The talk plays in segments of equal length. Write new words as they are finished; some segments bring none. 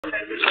Okay.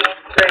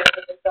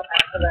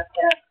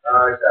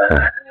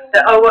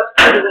 Oh, what?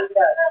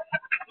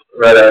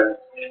 Right.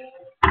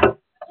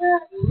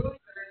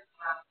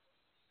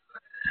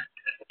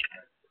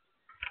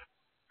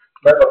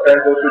 Mate, my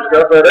friend will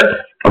switch up there then.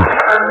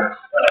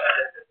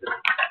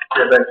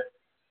 Yeah, thanks.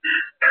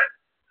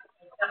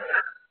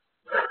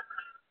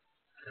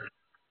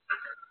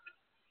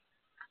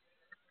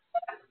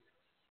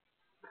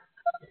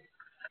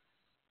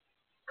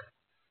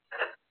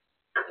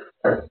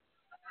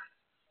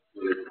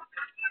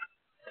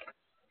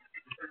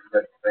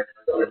 Thanks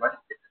for that, mate.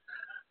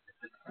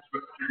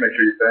 Just make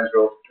sure your fans are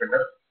all turned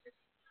up.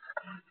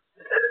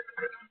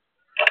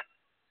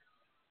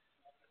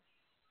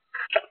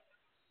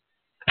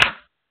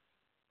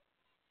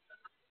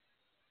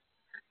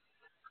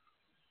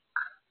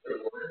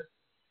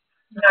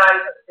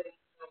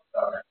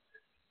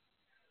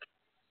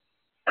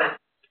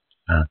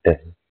 Okay,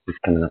 he's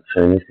coming up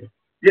soon, is he?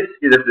 Yes,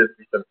 this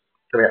is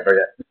coming up right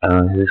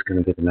now. Who's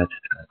going to be the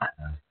magistrate?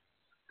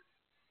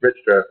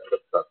 Registrar.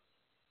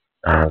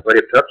 Uh, What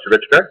do you have to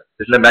registrar?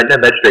 There's no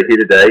magistrate here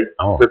today.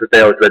 Oh. With the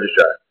bailiff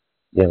registrar.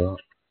 Yeah, right.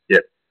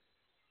 Yep.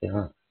 Yeah,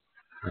 right.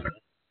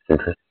 It's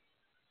interesting.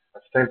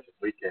 I've seen some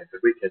weekends. The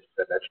weekends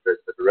the magistrate,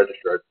 but the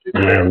registrar.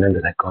 Yeah, I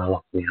remember that guy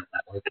locked me up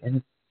that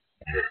weekend.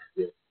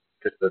 Yeah.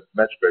 Because the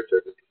magistrate's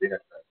at the casino.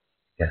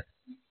 Yeah.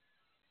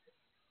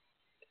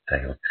 So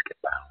he'll just get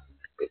bail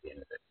and be the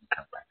end of it and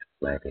come back,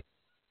 maybe.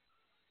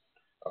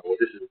 Oh, well,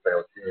 this is a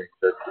bail hearing,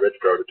 so the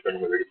registrar will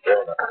determine whether he's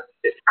bail or not.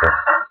 Yeah.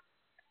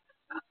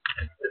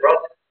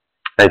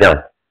 How you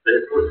going?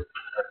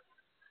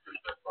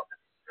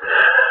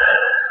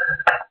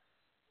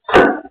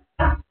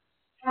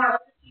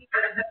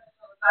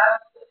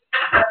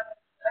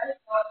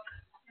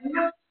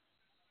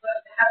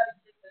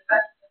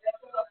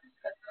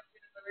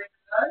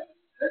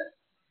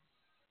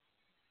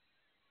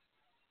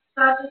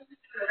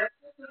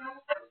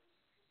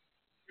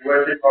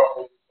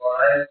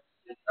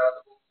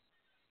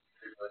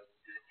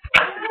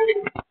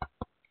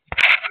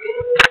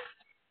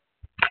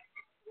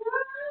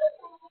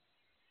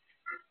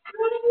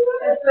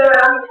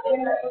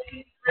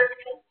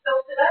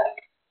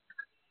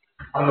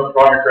 I'm the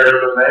primary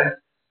creditor man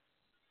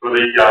for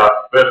the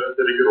birth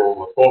certificate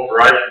or the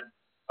corporation.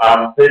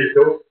 Peter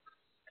Hill.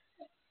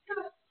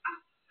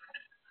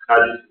 I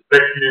just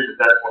suspect you that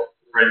that's what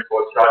the Supreme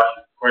Court Judge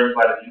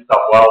Queensland and New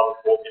South Wales have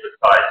brought me to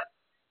say.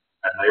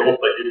 And they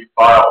also give me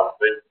bail for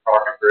being the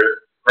primary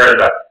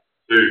creditor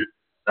too.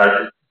 No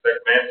disrespect,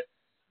 man.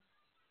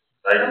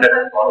 They set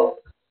the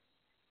file.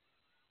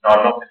 No,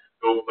 I'm not Mr.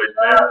 School, please,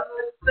 ma'am.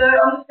 So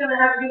I'm just going to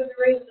have you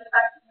read the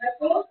facts and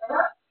records,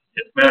 alright?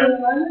 Yes,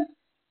 ma'am.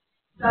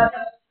 So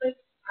please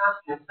ask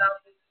yourself.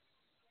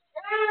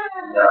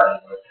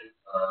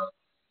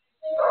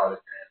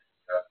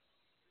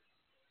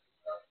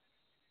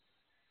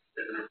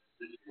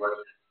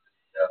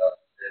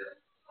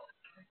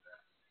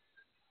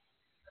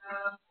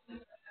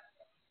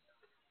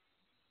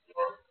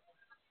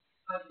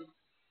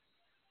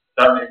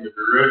 Something with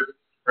the root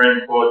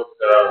Supreme Court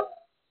of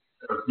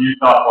New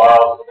South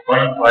Wales and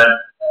Queensland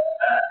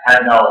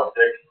had no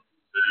objection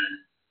to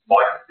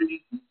my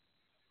conviction.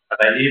 And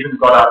they even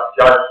got up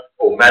Judge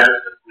or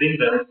Magistrate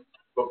Linden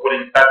for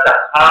putting such a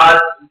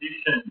hard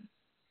condition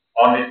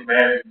on this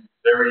man who's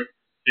very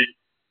sick.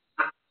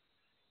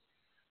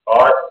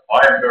 I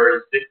am very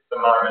sick at the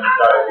moment,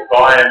 so if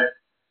I am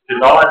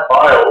denied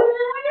bail,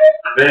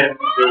 then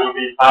there will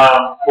be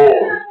harm caused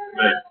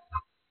to me.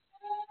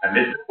 And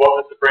this is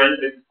what the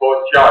Supreme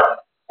Court Judge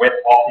went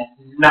off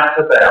his nut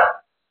about.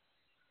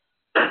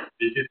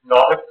 This is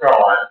not a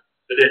crime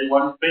that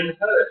anyone's been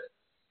hurt.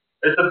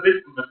 It's a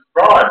victimless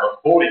crime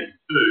according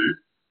to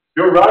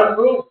your own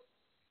rules.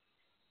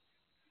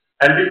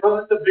 And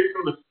because it's a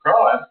victimless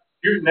crime,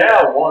 you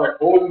now want to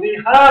cause me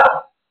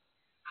harm.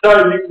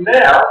 So you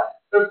now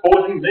are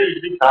causing me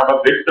to become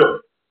a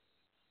victim.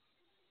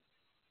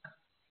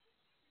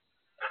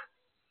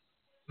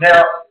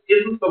 Now,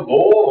 isn't the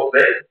law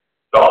there to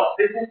stop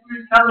people from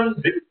becoming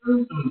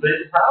victims and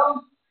being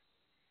harmed?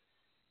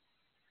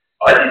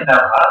 I didn't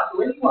have harm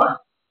to anyone.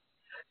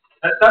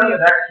 That's only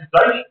an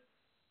accusation.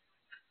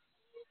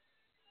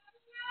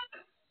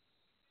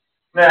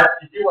 Now,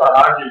 if you want to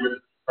argue with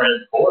the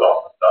Supreme Court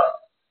officer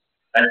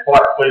and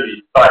quite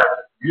clearly state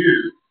that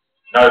you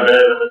know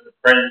better than the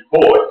Supreme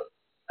Court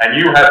and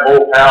you have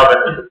more power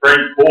than the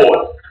Supreme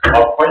Court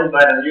of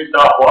Queensland and New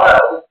South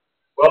Wales,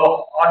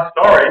 well, I'm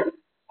sorry,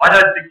 I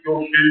don't think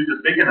your shoes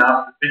are big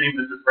enough to fit in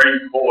the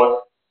Supreme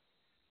Court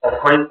of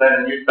Queensland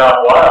and New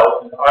South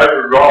Wales and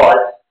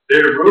override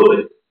their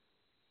ruling.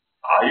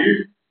 Are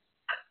you?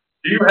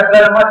 Do you have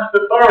that much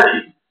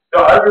authority to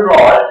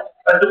override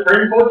a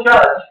Supreme Court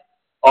judge?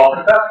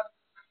 Officer?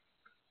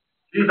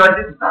 Geez, I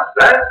didn't know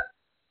that.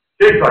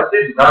 Geez, I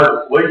didn't know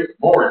the police is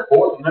more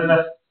important than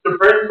the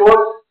Supreme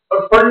Court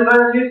of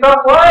Queensland and New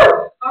South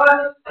Wales.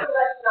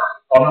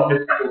 I'm not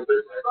Mr. Cooley.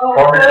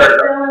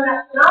 That's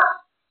enough.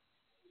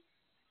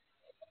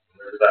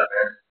 Where's that,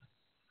 man?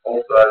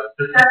 Also,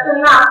 That's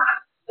enough,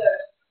 sir.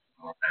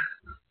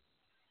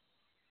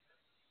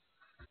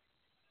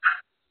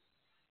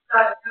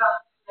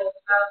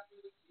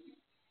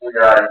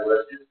 regarding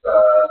worship,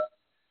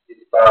 if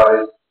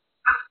bail is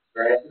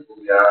granted, we'll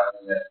be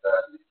asking that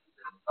this is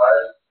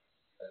imposed.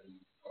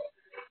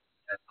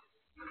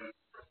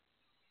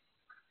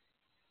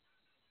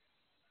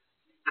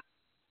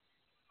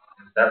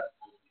 That's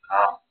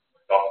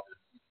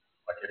doctors.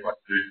 I get my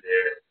food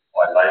there,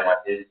 I lay my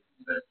head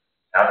in the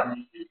how can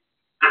you keep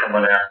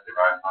someone out of their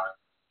own home?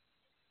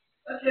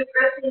 What's your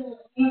dressing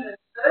in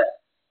first?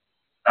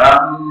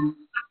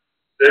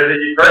 There's a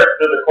threat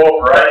to the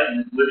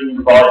corporations living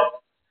in body.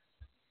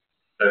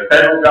 The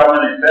federal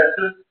government accepts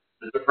it,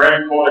 the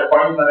Supreme Court of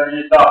Queensland and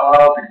New South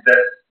Wales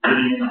accepts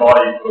living in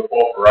body for the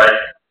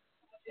corporation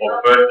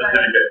or birth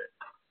certificate.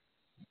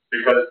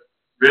 Because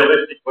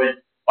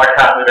realistically, I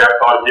can't live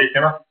outside of here,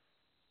 can I?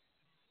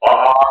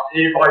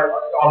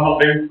 I'm not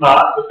being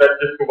smart, but that's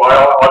just the way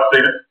I've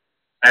seen it.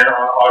 And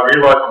I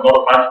realise I'm not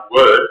a bunch of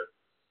words.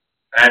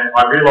 And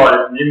I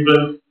realise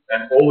Nimbin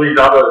and all these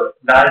other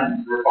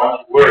names are a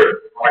bunch of words.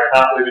 I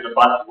can't live in a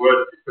bunch of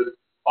words because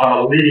I'm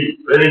a living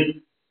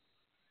being.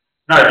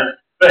 No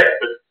disrespect,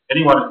 but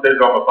anyone who says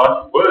I'm a bunch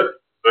of words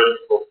is burning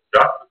for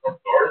justice, I'm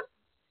sorry.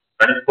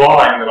 And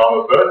implying that I'm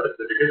a birth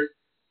certificate,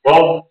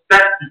 well,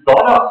 that's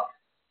dishonour.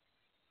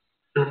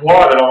 To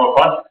imply that I'm a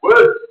bunch of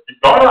words is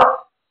dishonour.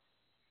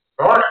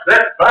 Right?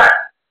 That's fact.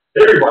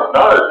 Everyone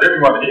knows,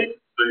 everyone here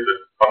sees that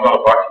I'm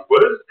not a bunch of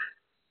words.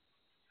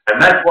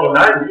 And that's what a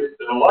name is,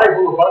 it's a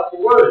label, a bunch of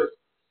words.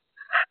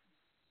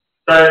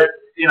 So,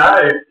 you know,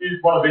 if you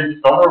want to be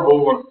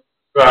dishonourable and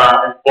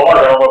imply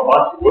that I'm a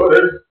bunch of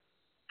words,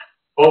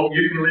 well,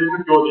 you can live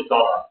with your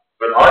dishonour.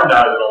 But I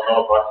know that I'm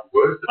not a bunch of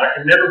words, and I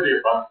can never be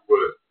a bunch of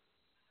words.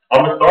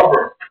 I'm a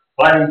sovereign,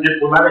 claiming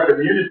diplomatic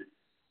immunity.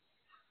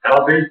 And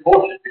I've been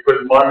fortunate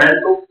because of my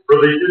mental,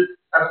 religious,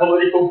 and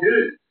political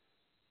views.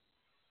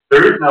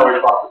 There is no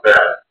ifs about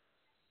it.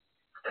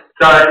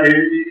 So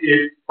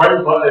if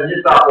Queensland and New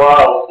South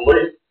Wales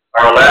police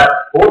are allowed to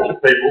torture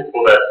people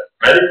for their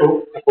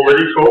medical,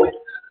 political,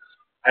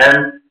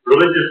 and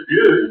religious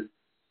views,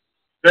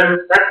 then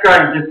that's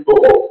going against the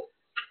law.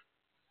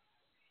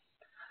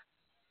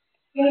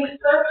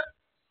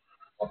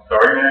 I'm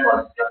sorry, ma'am,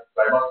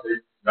 they must be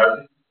no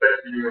disrespect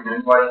to you in any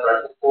way,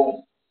 shape, or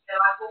form. Can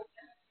I talk?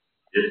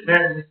 Yes,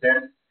 ma'am, you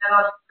can. And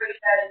I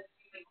appreciate it if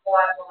you be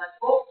quiet while I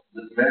talk.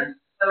 Yes, ma'am.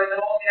 So we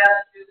can all get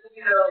out to the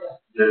computer earlier.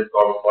 Yes,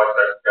 I would like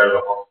that to go to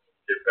the hospital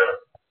to get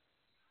better.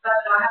 But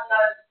I have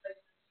noticed that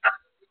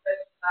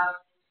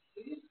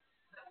you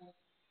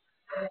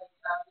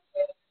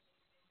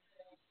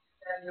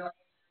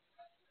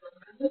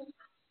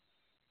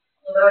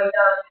although he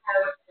does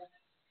have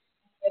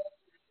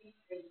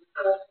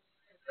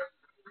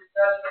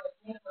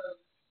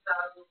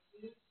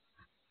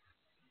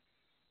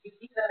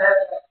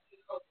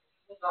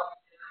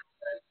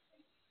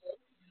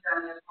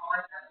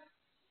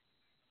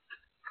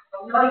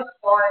I'm not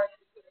inclined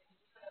to put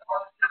an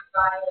honest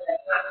say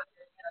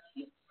that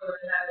you or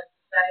another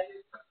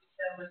stage of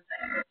determined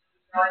things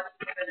right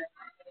to give it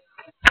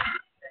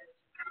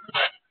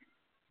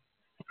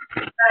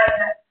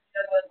saying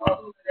that was all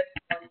the next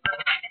one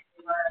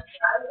but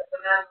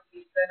we're now to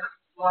be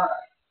tomorrow.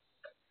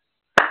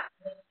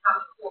 And then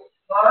come to court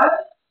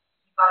tomorrow,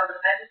 by the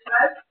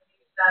magistrate, and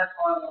you can start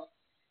final.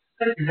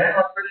 Thank you,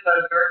 ma'am. I appreciate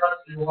it very much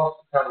for your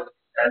hospitality.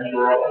 And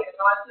you're all right.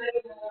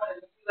 9:30 in the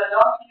morning. If you are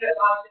not here at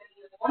 9:30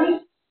 in the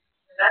morning,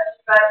 then that's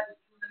straight to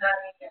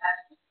discriminating your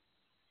action.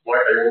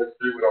 Like they all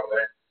do what I'm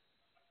there.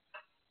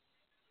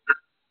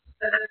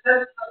 So the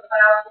purpose of the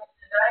bail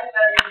today,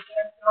 ladies and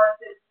gentlemen,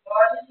 is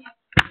tomorrow the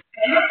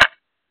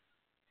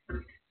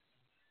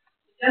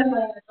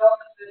gentleman in the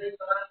doctor's release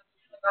on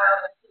unconditional bail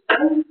at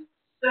 2.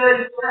 So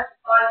you will have to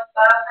sign the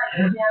bail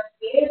papers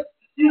downstairs.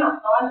 If you do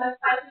not sign those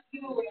papers, you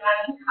will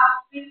remain in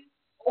custody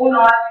all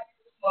night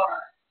until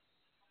tomorrow.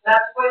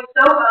 That's for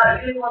yourself, but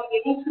I do want to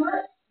get into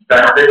it.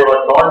 Don't see what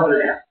I signed, do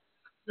you?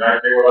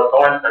 Don't see what I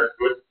signed, that's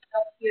good.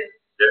 That's you.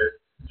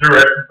 Yes.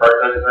 Direct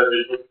process as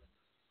usual.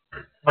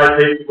 Make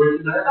peace with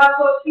you, man. I've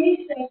got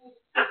you, thank you.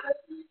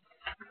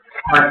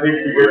 Make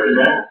peace with you,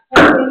 man.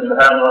 Have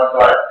a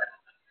nice day.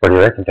 What do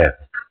you reckon, Jeff?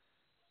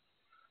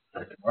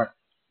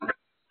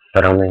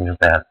 I don't mean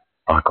about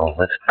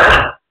alcoholists.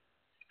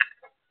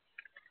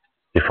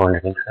 You find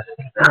it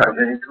interesting?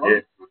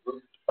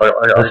 Yeah.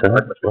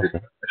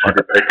 Listen.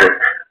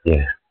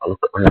 Yeah, look,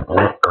 I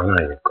know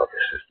you've got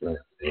this system,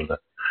 but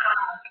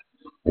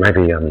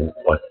maybe,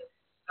 like,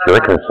 do you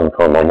reckon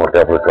sometime I might be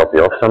able to drop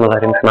you off some of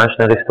that information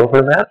that he's talking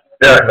about?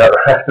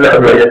 No,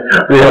 really.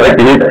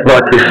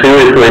 Like, you're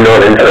seriously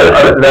not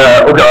interested?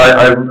 No,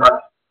 okay,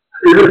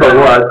 even if I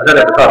was, I don't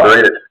have the time to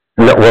read it.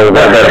 No, well,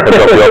 what about if I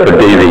drop you off a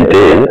DVD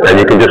and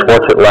you can just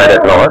watch it late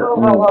at night?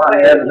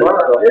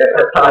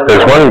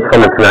 There's one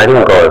from a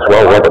Canadian guy as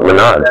well, Robert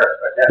Menard.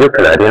 You're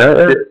Canadian,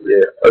 aren't you?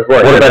 Yeah.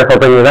 What about if I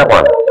bring you that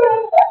one?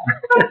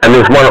 And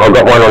there's one, I've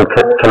got one on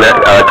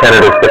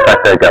Canada's de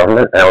facto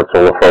government, how it's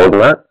all a fraud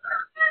and that.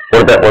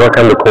 What about when I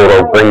come to court,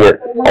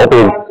 I'll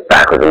be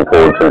backwards and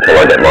forwards until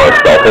I get my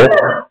stuff in.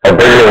 I'll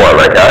bring you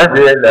one, okay?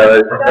 Yeah,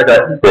 no, okay.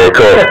 Yeah,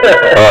 cool.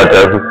 Alright,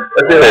 Joseph.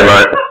 That's it, see you,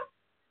 mate.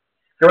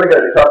 Can we go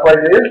to the top way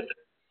there?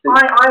 I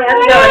am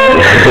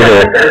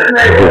going.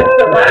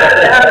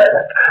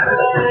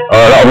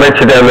 Alright, I'll meet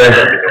you down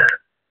there.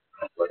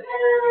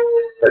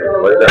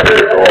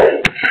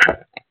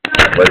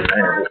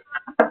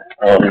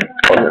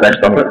 On the next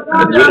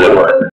number.